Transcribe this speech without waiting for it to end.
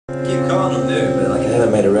to do, but like I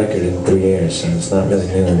haven't made a record in 3 years, so it's not really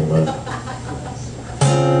new anymore.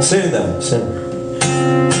 Soon though, soon.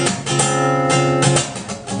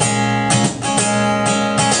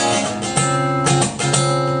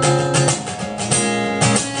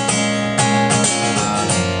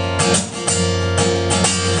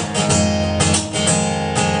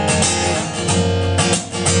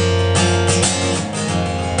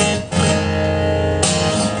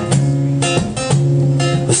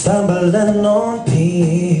 Stumbling on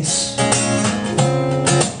peace.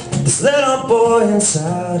 This little boy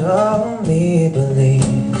inside of me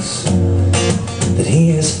believes that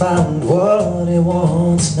he has found what he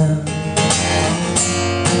wants now,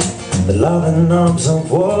 the loving arms of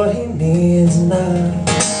what he needs now.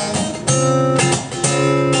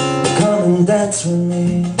 Come and dance with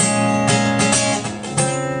me.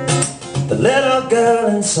 The little girl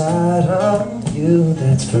inside of you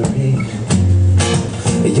that's free.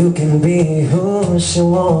 You can be who she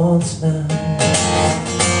wants now.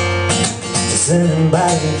 Just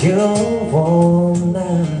anybody you want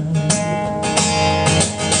now.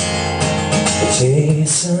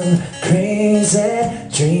 Chasing crazy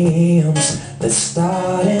dreams that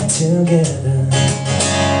started together.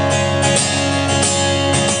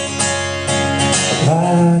 A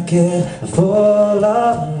pocket full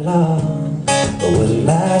of love that would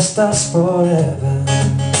last us forever.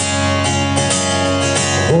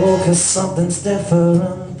 Oh, 'cause something's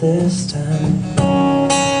different this time.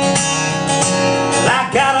 I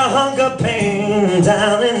got a hunger pain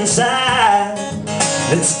down inside.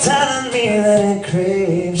 It's telling me that it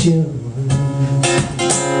craves you.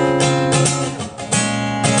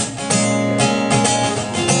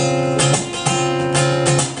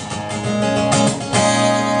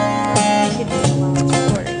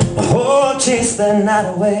 Oh, chase the night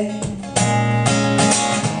away.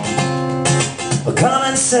 Well, come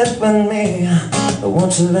and sit with me.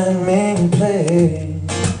 Won't you let me play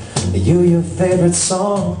you your favorite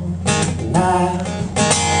song tonight?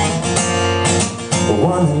 The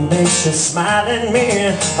one that makes you smile at me.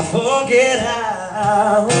 I forget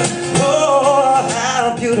how, oh,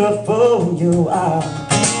 how beautiful you are.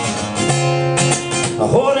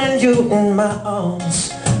 Holding you in my arms,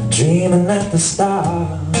 dreaming at the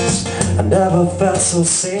stars. I never felt so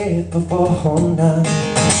safe before now.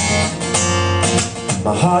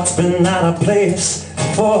 My heart's been out of place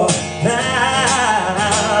for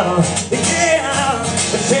now. Yeah,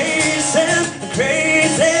 chasing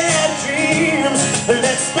crazy dreams.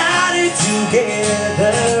 Let's start it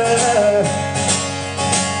together.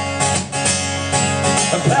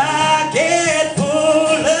 A pocket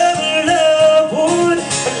full of love would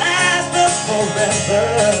last us forever.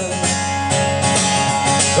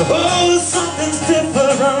 Oh, something's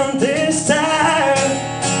different this time.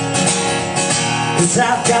 'Cause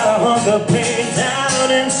I've got a hunger pain down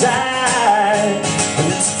inside, and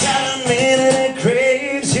it's telling me that it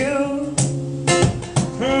craves you.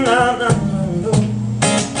 No, no, no.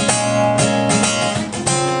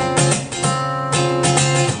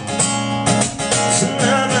 So,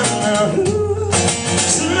 no, no, no.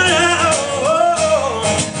 So, no, oh,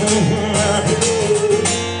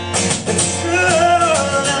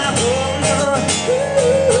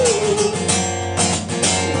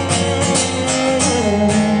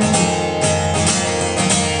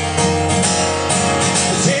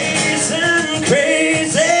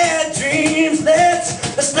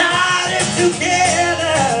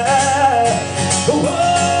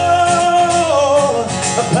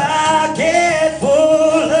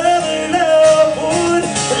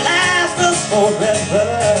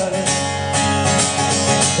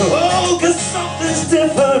 oh, 'cause something's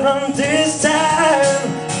different this time.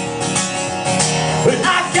 But I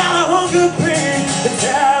got a hunger pain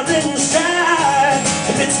down inside,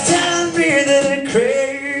 and it's telling me that it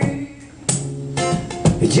craves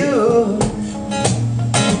you.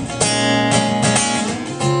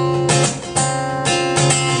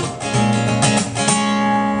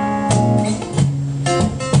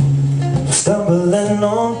 Stumbling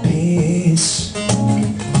on peace.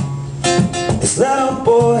 This little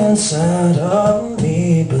boy inside of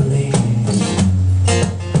me believes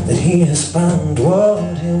that he has found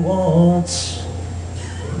what he wants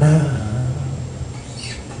now.